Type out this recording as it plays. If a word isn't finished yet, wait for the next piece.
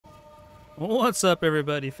What's up,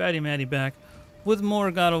 everybody? Fatty Matty back with more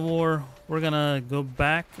God of War. We're gonna go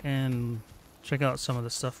back and check out some of the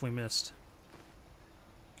stuff we missed.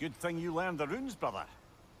 Good thing you learned the runes, brother.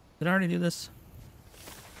 Did I already do this?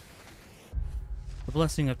 The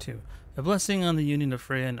Blessing of Two. A blessing on the union of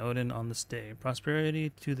Freya and Odin on this day. Prosperity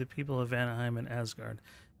to the people of Vanaheim and Asgard.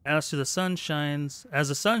 As the sun shines and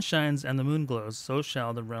the moon glows, so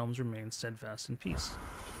shall the realms remain steadfast in peace.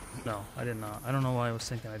 No, I did not. I don't know why I was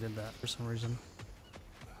thinking I did that for some reason.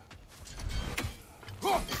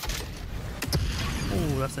 Oh,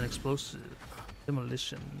 that's an explosive.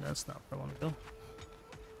 Demolition. That's not where I want to go.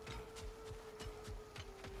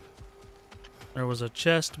 There was a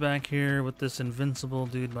chest back here with this invincible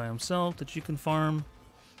dude by himself that you can farm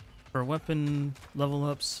for weapon level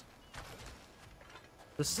ups.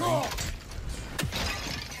 This thing.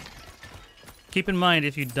 Keep in mind,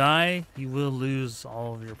 if you die, you will lose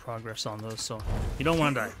all of your progress on those, so you don't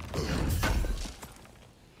want to die.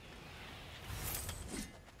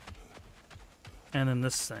 And then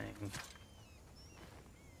this thing.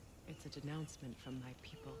 It's a denouncement from my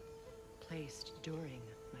people, placed during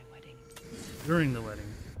my wedding. During the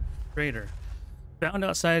wedding. Traitor. Found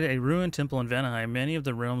outside a ruined temple in Vanaheim, many of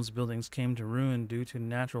the realm's buildings came to ruin due to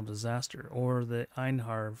natural disaster, or the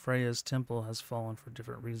Einhar, Freya's temple, has fallen for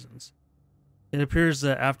different reasons. It appears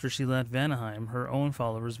that after she left Vanaheim, her own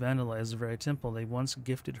followers vandalized the very temple they once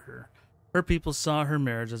gifted her. Her people saw her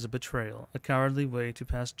marriage as a betrayal, a cowardly way to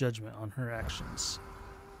pass judgment on her actions.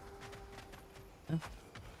 Yeah,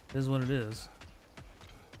 it is what it is.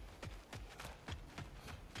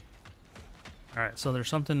 Alright, so there's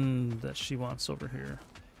something that she wants over here.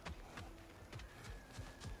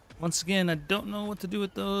 Once again, I don't know what to do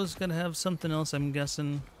with those. Gotta have something else, I'm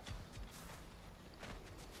guessing.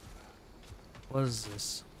 What is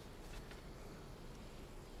this?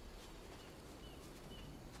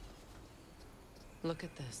 Look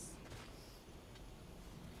at this.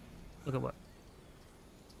 Look at what?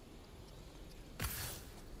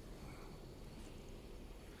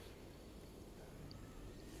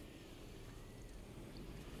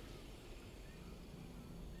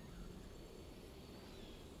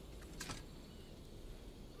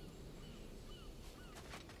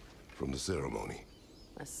 From the ceremony.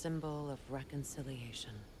 A symbol of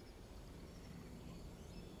reconciliation.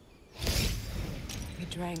 We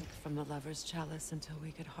drank from the lover's chalice until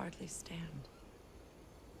we could hardly stand.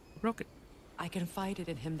 Broke it. I confided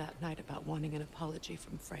in him that night about wanting an apology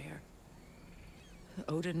from Freyr.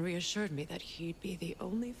 Odin reassured me that he'd be the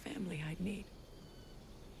only family I'd need.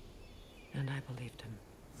 And I believed him.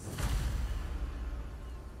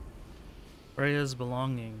 Freya's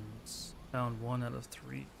belongings. Found 1 out of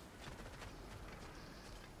 3.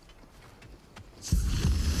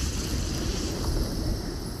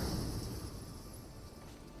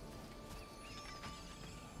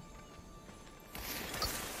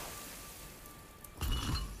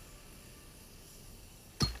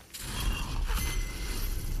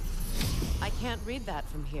 I can't read that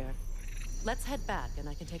from here. Let's head back and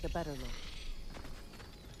I can take a better look.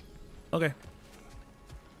 Okay.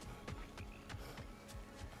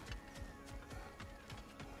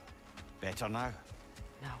 Better now?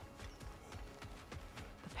 No.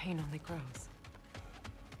 The pain only grows.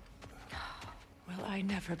 Will I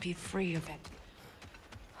never be free of it?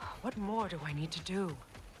 What more do I need to do?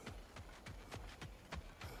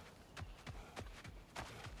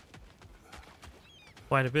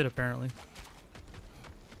 Quite a bit, apparently.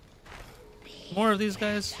 More of these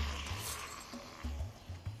guys.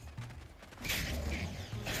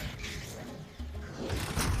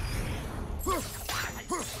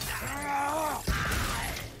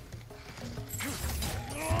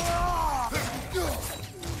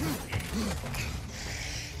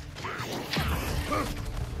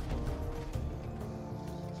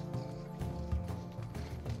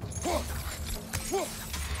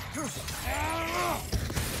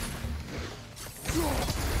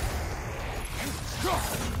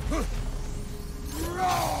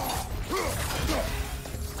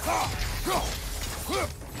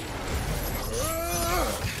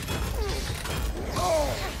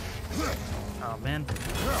 Oh man.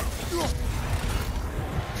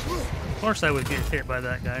 Of course I would get hit by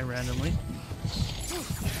that guy randomly.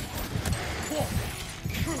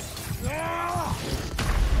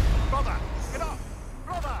 Brother, get up!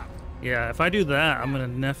 Brother! Yeah, if I do that, I'm gonna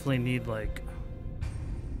definitely need like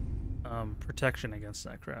protection against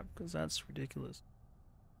that crap, because that's ridiculous.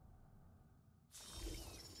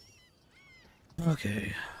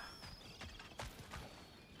 Okay.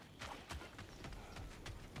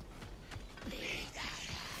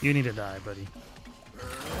 You need to die, buddy.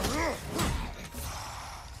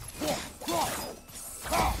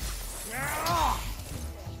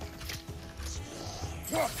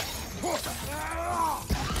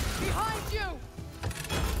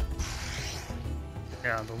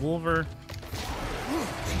 Wolver.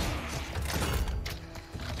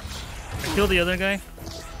 I killed the other guy?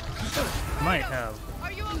 Might have.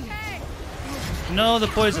 Are you okay? No, the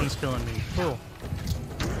poison's killing me. Cool.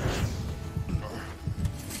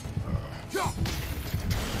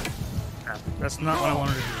 Ah, that's not what I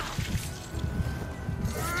wanted to do.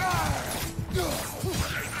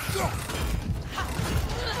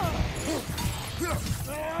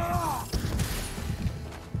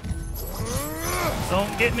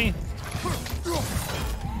 Don't get me.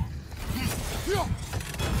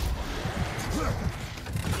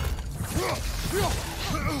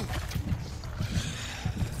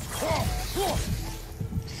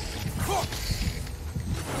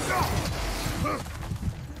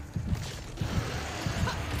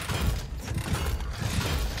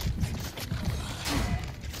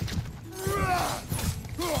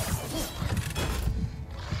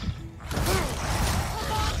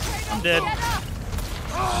 I'm dead.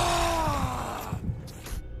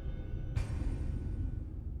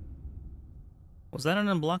 Was that an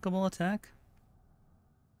unblockable attack?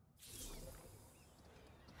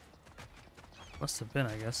 Must have been,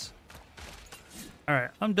 I guess.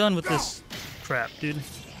 Alright, I'm done with this crap, dude.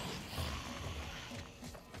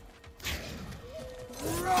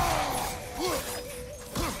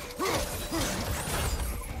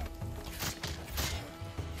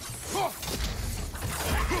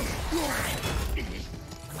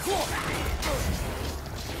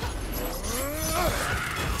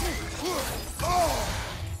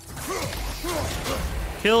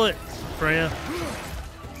 Kill it, Freya.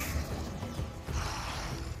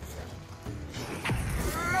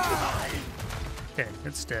 Okay,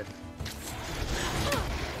 it's dead.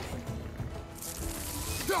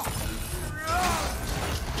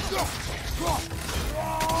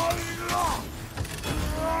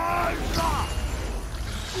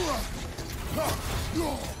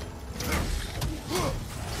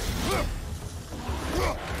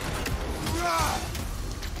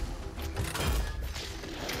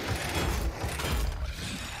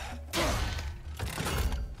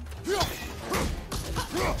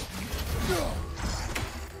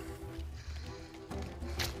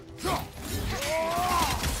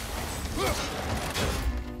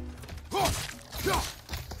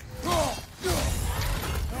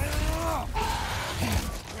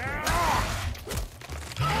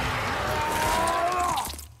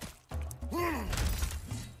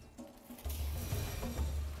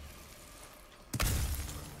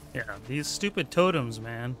 Yeah, these stupid totems,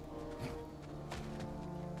 man.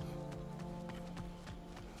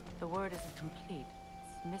 The word isn't complete.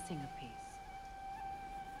 It's missing a piece.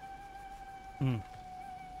 Hmm.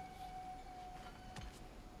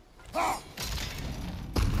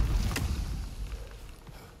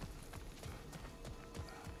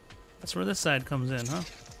 That's where this side comes in, huh?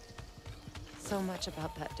 So much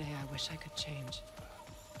about that day I wish I could change.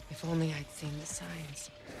 If only I'd seen the signs.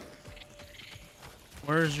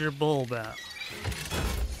 Where's your bulb at?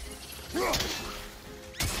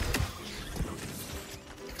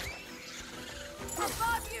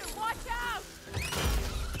 Above you! Watch out!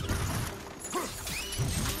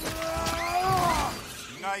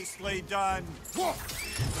 Nicely done.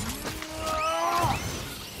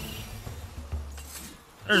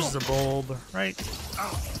 There's the bulb, right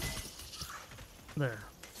there.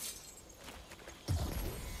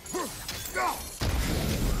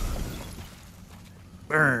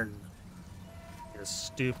 Burn, you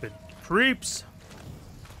stupid creeps.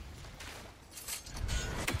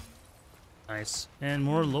 Nice. And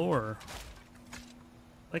more lore.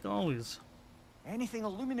 Like always. Anything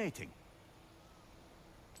illuminating?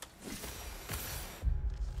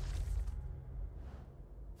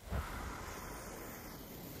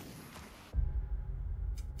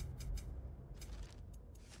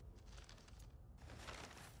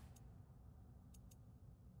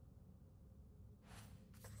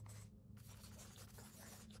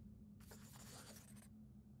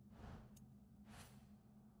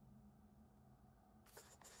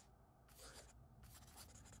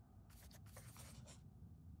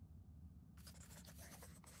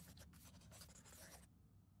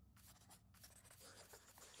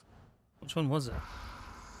 Which one was it?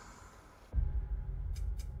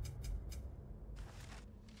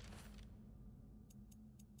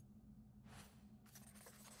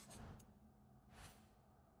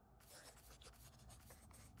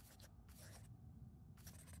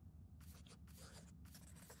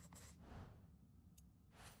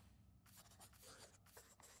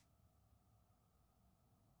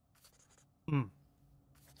 Hmm.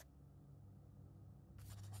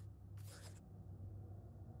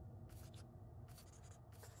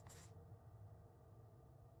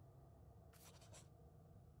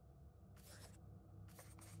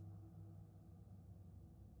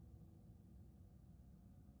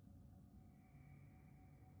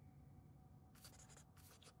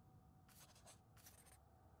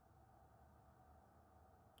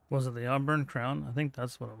 Was it the auburn crown? I think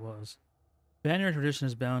that's what it was. Vanir tradition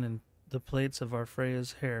is bound in the plaits of our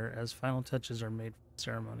Freya's hair as final touches are made for the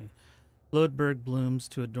ceremony. Lodberg blooms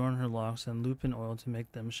to adorn her locks and lupin oil to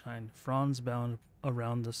make them shine. Fronds bound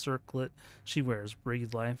around the circlet she wears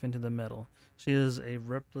breathe life into the metal. She is a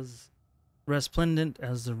resplendent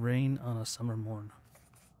as the rain on a summer morn.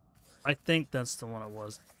 I think that's the one it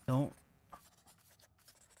was.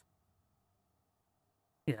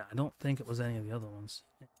 Yeah, I don't think it was any of the other ones.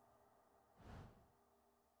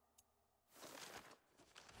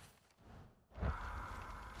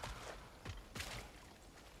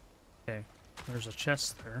 Okay, there's a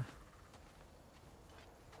chest there.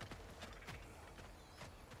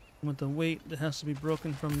 With the weight that has to be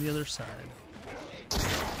broken from the other side.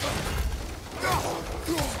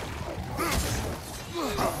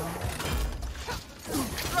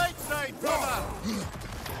 Right side, brother!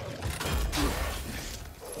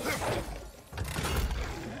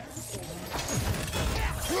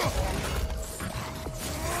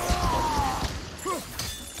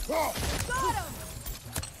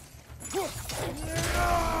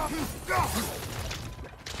 Got him!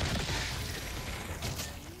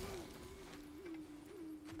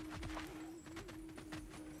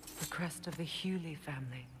 The crest of the Hewley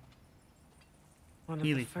family. One of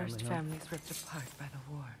Healy the first family, huh? families ripped apart by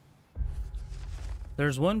the war.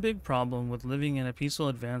 There's one big problem with living in a peaceful,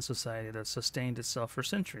 advanced society that's sustained itself for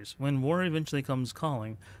centuries. When war eventually comes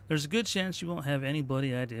calling, there's a good chance you won't have any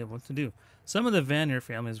bloody idea what to do. Some of the Vanir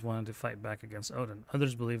families wanted to fight back against Odin.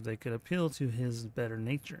 Others believed they could appeal to his better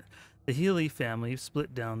nature. The Healy family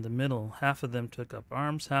split down the middle. Half of them took up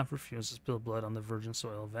arms, half refused to spill blood on the virgin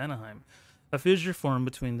soil of Vanaheim. A fissure formed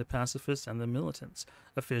between the pacifists and the militants,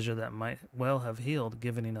 a fissure that might well have healed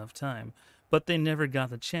given enough time. But they never got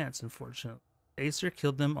the chance, unfortunately. Acer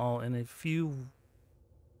killed them all a few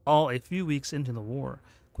weeks into the war,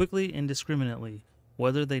 quickly, indiscriminately.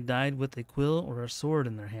 Whether they died with a quill or a sword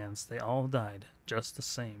in their hands, they all died just the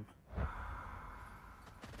same.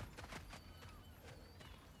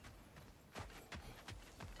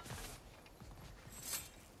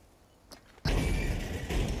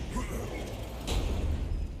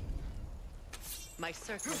 My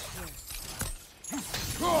circle here.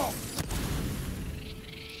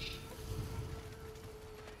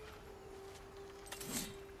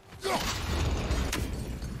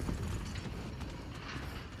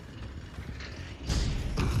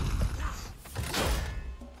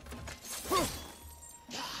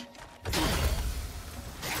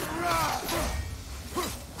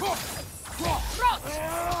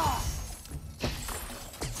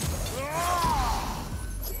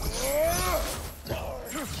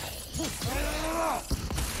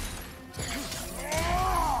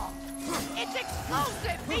 It's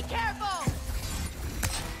explosive! Be careful!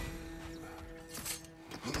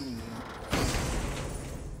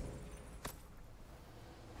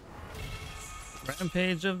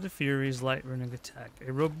 Rampage of the Furies, light running attack.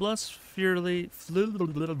 A robust,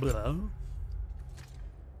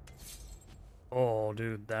 Oh,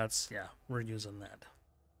 dude, yeah, we're using that.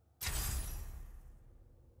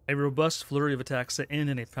 A robust flurry of attacks that end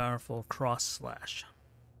in a powerful cross slash.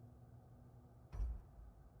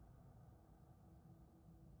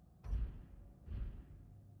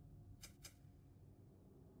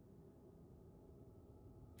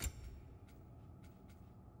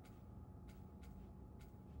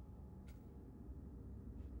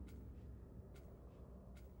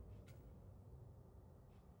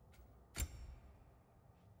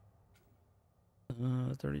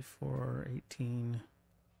 Uh, 34, 18.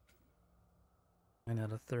 9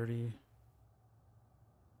 out of 30.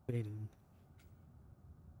 Waiting.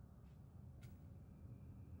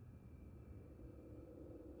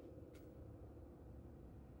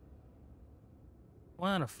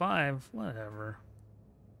 One out of 5, whatever.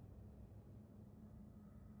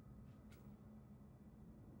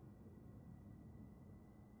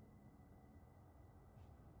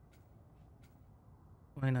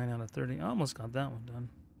 29 out of 30. I almost got that one done.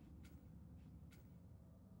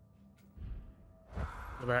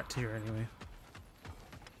 For that tier, anyway.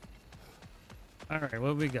 Alright,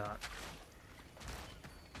 what we got?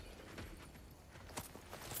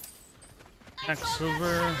 Axe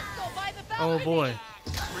silver. Oh boy.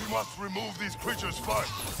 We must remove these creatures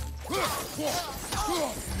first.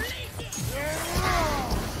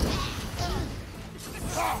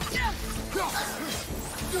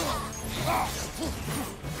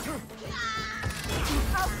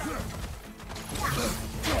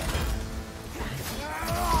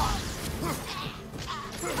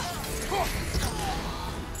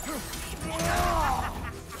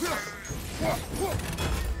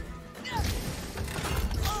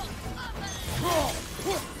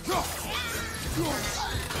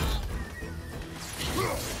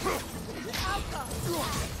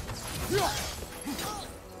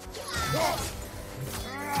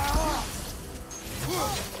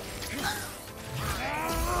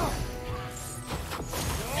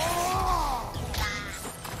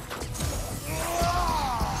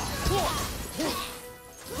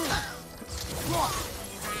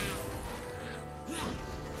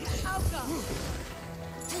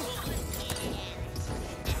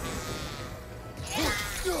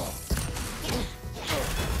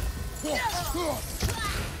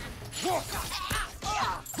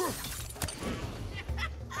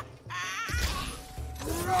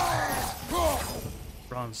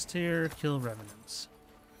 Bronze tier, kill revenants.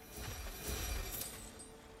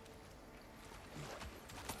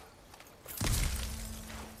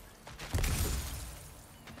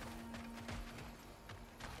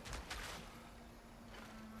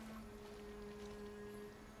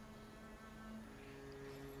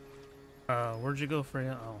 Where'd you go,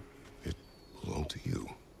 Freya? Oh. It belonged to you.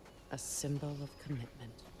 A symbol of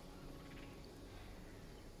commitment.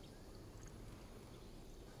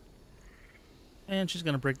 And she's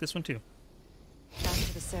gonna break this one too.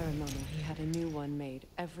 After the ceremony, he had a new one made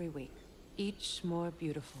every week, each more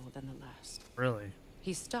beautiful than the last. Really?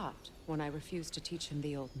 He stopped when I refused to teach him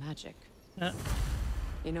the old magic. Yeah.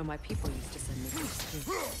 You know, my people used to send me gifts too,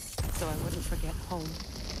 so I wouldn't forget home.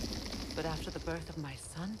 But after the birth of my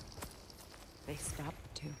son, they stopped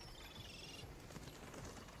too.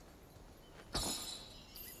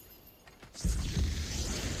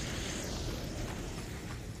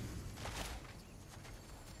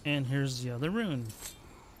 And here's the other rune.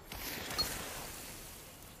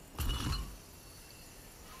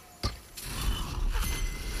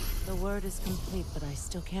 The word is complete, but I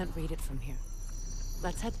still can't read it from here.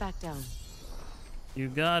 Let's head back down. You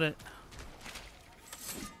got it.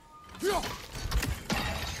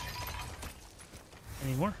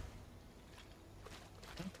 Any more?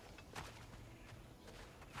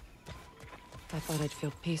 I thought I'd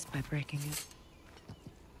feel peace by breaking it.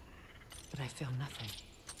 But I feel nothing.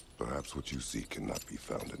 Perhaps what you seek cannot be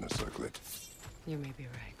found in a circlet. You may be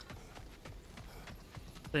right.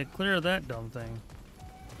 They clear that dumb thing.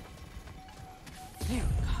 There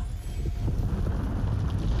we go.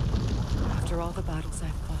 After all the battles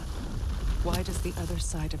I've fought, why does the other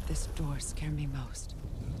side of this door scare me most?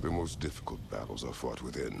 The most difficult battles are fought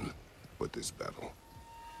within. But this battle,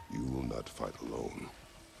 you will not fight alone.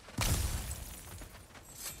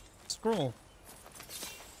 Scroll.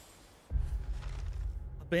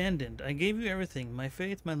 Abandoned. I gave you everything. My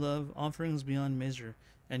faith, my love, offerings beyond measure.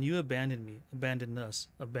 And you abandoned me, abandoned us,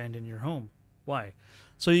 abandoned your home. Why?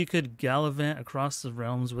 So you could gallivant across the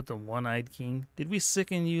realms with the one-eyed king? Did we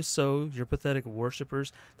sicken you so, your pathetic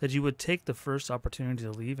worshippers, that you would take the first opportunity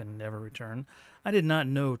to leave and never return? I did not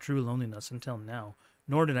know true loneliness until now,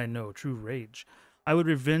 nor did I know true rage. I would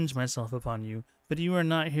revenge myself upon you, but you are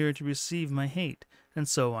not here to receive my hate. And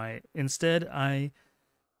so instead I,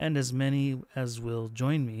 and as many as will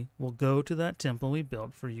join me, will go to that temple we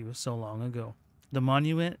built for you so long ago. The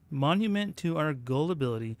monument to our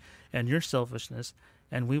gullibility and your selfishness,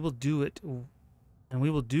 and we will do to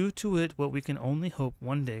it what we can only hope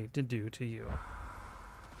one day to do to you.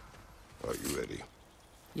 Are you ready?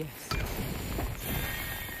 Yes.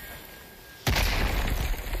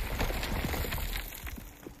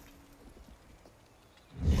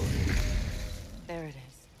 There it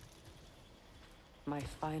is. My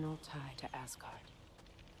final tie to Asgard.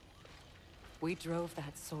 We drove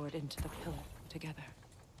that sword into the pillar together.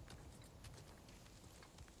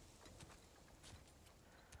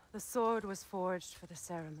 The sword was forged for the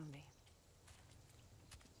ceremony.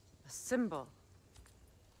 A symbol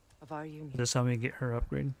of our union. Is this how we get her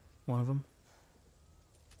upgrade? One of them?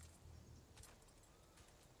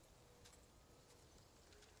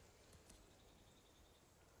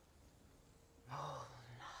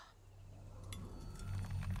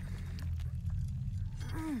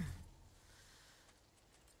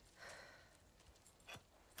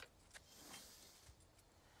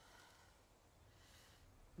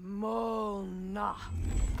 Molna.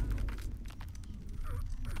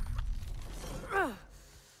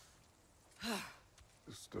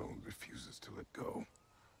 The stone refuses to let go.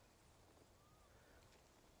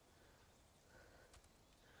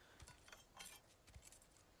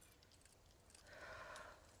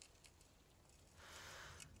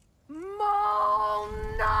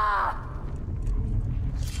 Molna!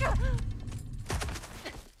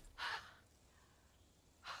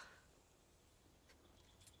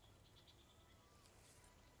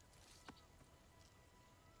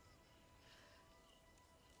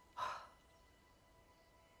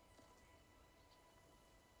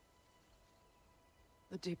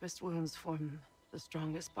 The deepest wounds form the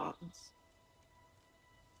strongest bonds.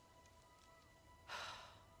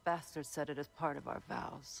 Bastard said it as part of our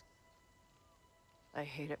vows. I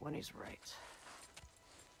hate it when he's right.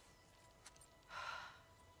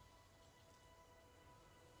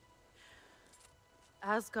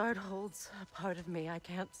 Asgard holds a part of me I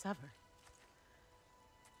can't sever.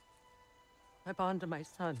 I bond to my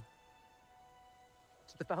son.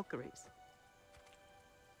 To the Valkyries.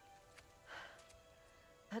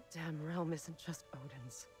 That damn realm isn't just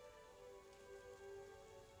Odin's.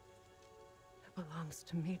 It belongs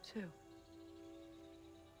to me, too.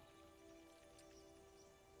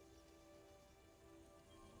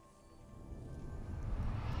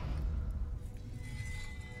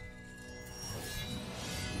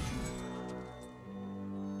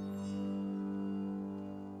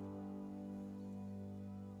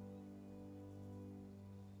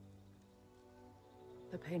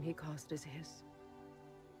 The pain he caused is his.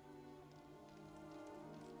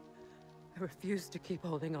 I refuse to keep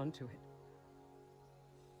holding on to it.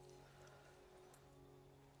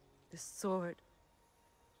 This sword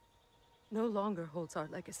no longer holds our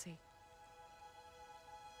legacy.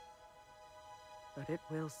 But it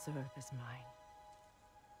will serve as mine.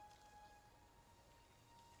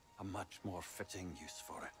 A much more fitting use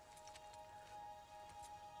for it.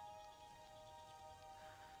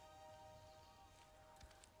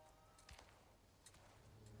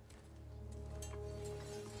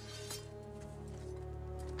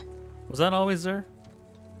 Was that always there?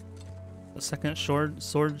 The second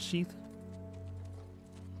sword sheath?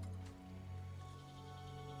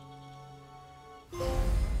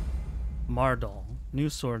 Mardol. New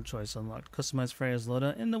sword choice unlocked. Customize Freya's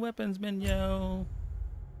loadout in the weapons menu.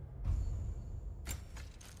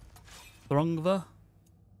 Throngva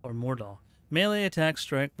or Mordal. Melee attack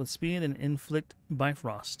strike with speed and inflict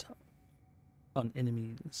Bifrost on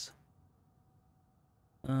enemies.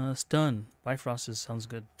 Stun. Bifrost sounds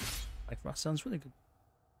good. Bifrost sounds really good.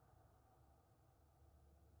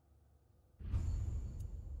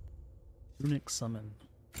 Runic summon.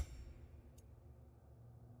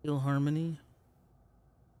 Heal harmony.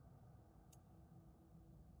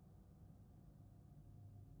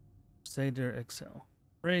 Satyr Excel.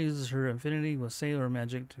 Frey uses her affinity with sailor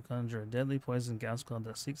magic to conjure a deadly poison gas cloud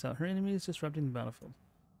that seeks out her enemies, disrupting the battlefield.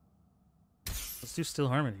 Let's do Still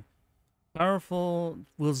Harmony. Powerful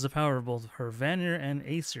wields the power of both her Vanir and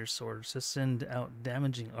Aesir swords to send out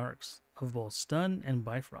damaging arcs of both stun and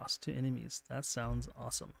Bifrost to enemies. That sounds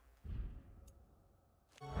awesome.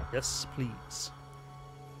 Yes, please.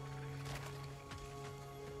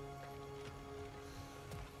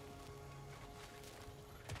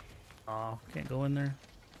 Aw, can't go in there.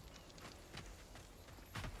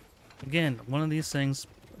 Again, one of these things,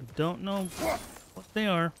 I don't know what they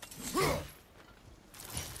are.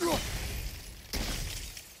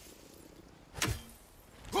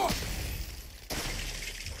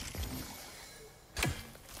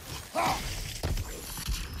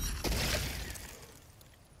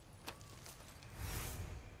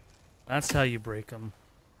 That's how you break them.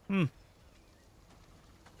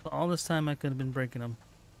 All this time I could have been breaking them.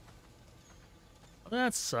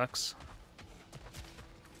 That sucks.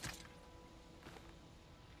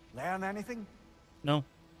 Learn anything? No.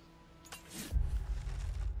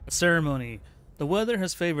 A ceremony. The weather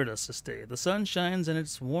has favored us this day. The sun shines and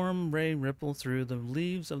its warm ray ripple through the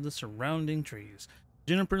leaves of the surrounding trees.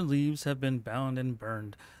 Juniper leaves have been bound and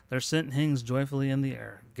burned. Their scent hangs joyfully in the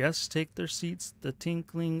air. Guests take their seats. The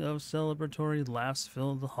tinkling of celebratory laughs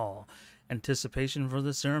fill the hall. Anticipation for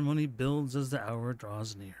the ceremony builds as the hour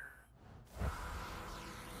draws near.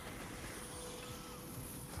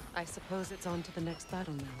 I suppose it's on to the next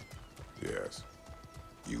battle now. Yes.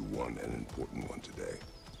 You won an important one today.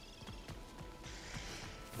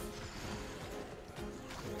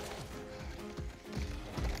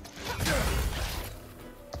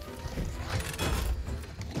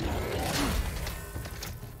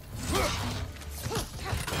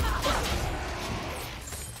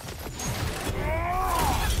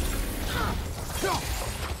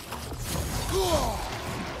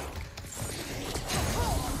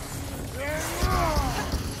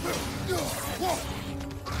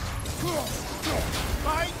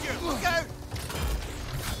 Behind you! Look out!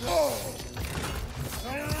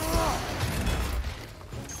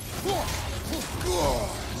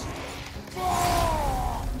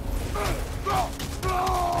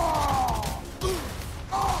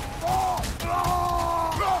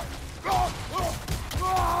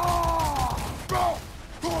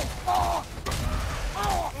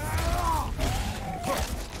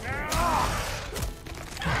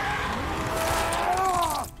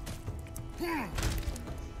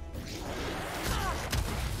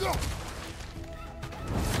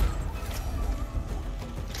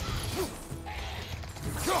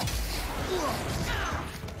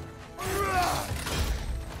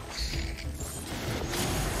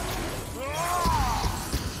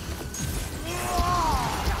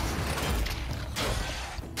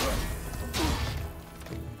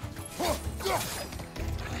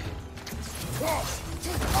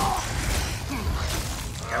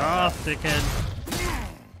 Get off, dickhead.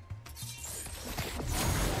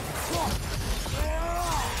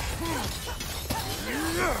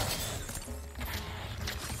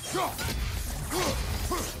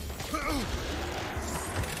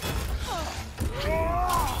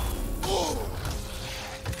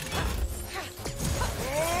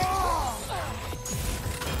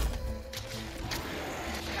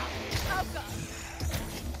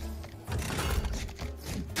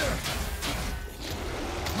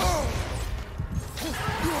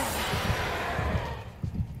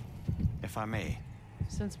 I may.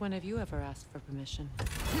 Since when have you ever asked for permission?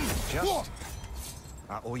 Just...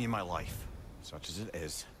 I owe you my life, such as it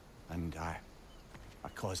is. And I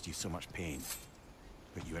caused you so much pain.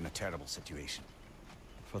 Put you in a terrible situation.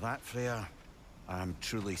 For that, Freya, I'm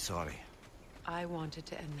truly sorry. I wanted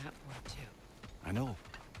to end that war too. I know.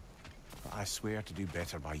 But I swear to do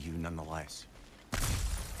better by you nonetheless.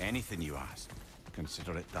 Anything you ask,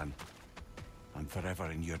 consider it done. I'm forever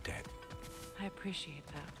in your debt. I appreciate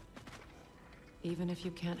that. Even if you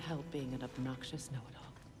can't help being an obnoxious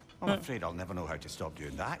know-it-all. I'm afraid I'll never know how to stop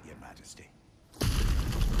doing that, Your Majesty.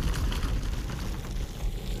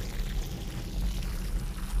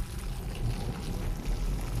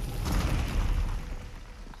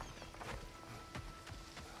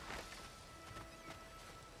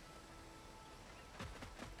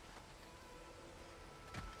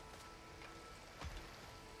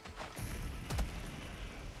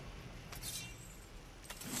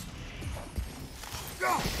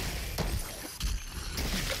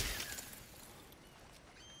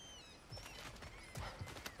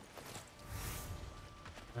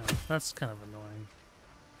 That's kind of annoying.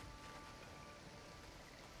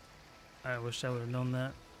 I wish I would have known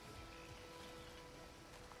that.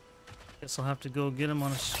 Guess I'll have to go get him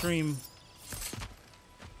on a stream.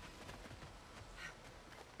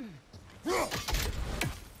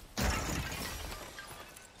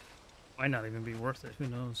 Might not even be worth it, who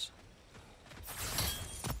knows?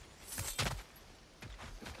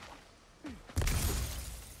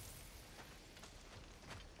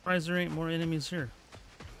 Surprised there ain't more enemies here.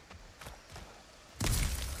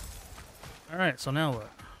 Alright, so now what?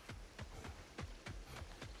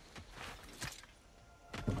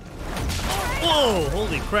 Whoa!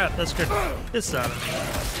 Holy crap, that scared the piss out of me.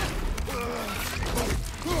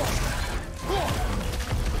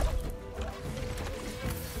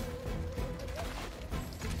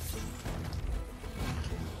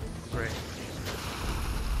 Great.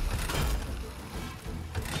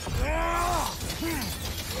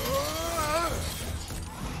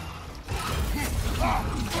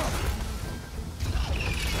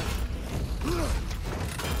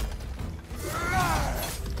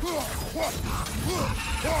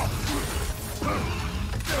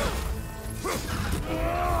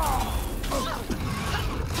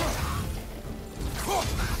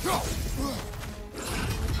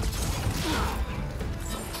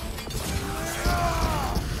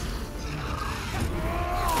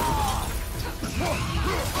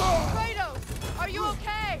 Kratos, are you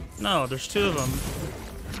okay? No, there's two of them.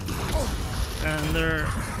 And they're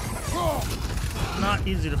not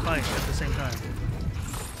easy to fight at the same time.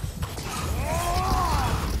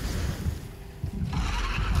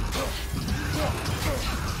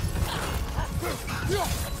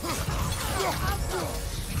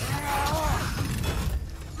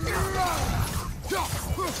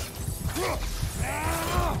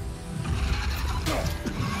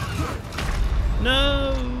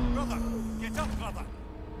 No! Brother, get up, brother.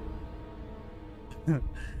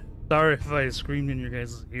 Sorry if I screamed in your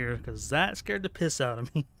guys' ear, because that scared the piss out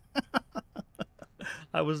of me.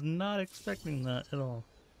 I was not expecting that at all.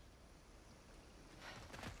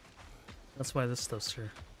 That's why this stuff's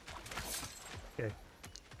here. Okay.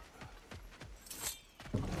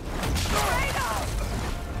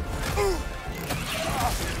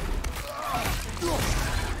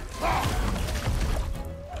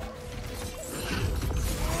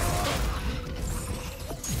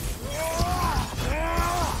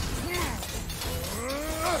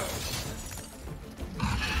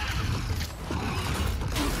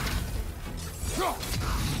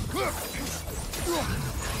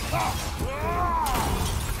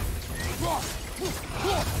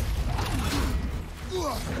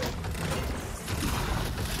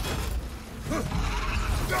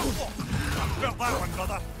 Felt that one,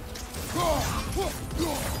 brother.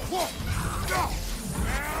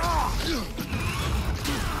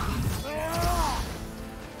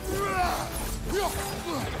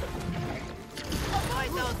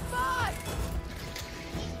 Avoid those spots!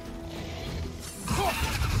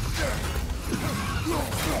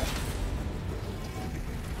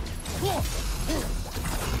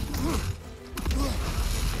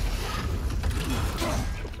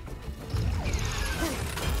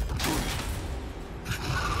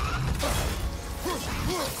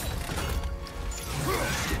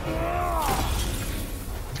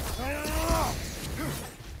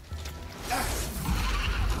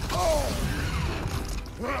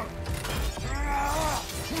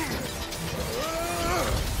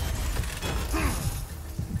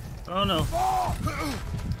 Oh no.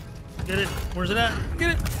 Get it. Where's it at?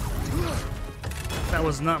 Get it. That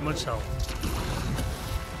was not much help.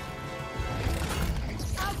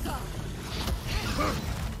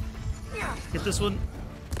 Get this one.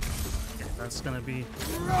 Yeah, that's gonna be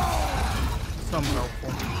some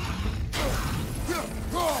helpful.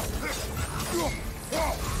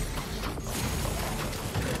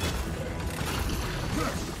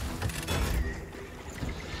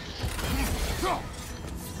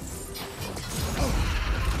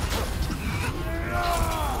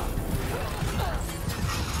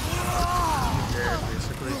 Dead,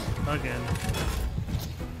 basically. Again.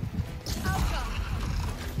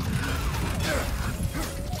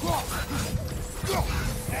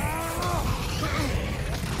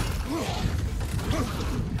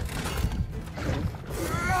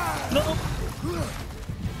 No!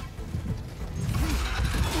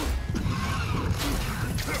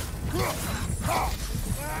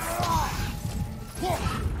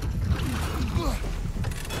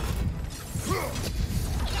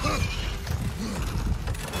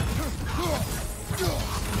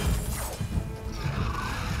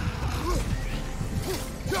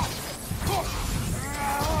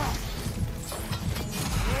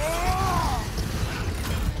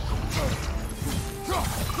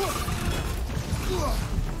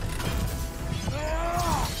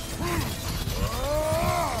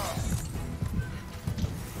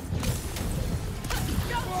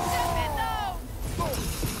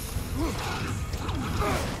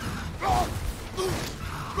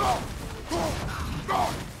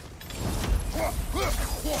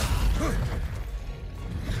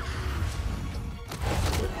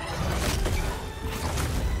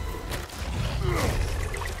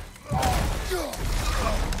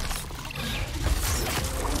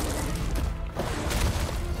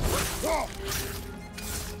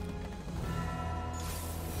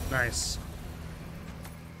 Nice.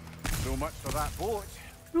 So much for that boat.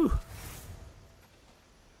 Whew.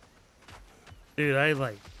 Dude, I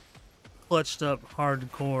like clutched up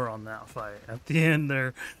hardcore on that fight. At the end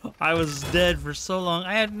there, I was dead for so long.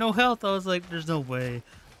 I had no health. I was like, there's no way.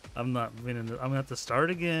 I'm not winning. I'm gonna have to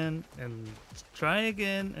start again and try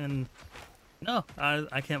again. And no,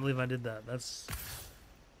 I can't believe I did that. That's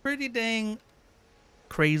pretty dang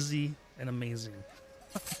crazy and amazing.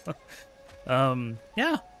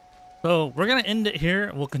 Yeah. So we're gonna end it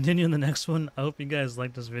here. We'll continue in the next one. I hope you guys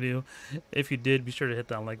liked this video. If you did, be sure to hit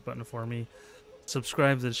that like button for me.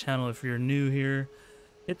 Subscribe to the channel if you're new here.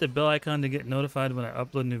 Hit the bell icon to get notified when I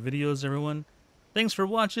upload new videos, everyone. Thanks for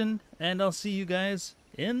watching, and I'll see you guys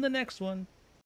in the next one.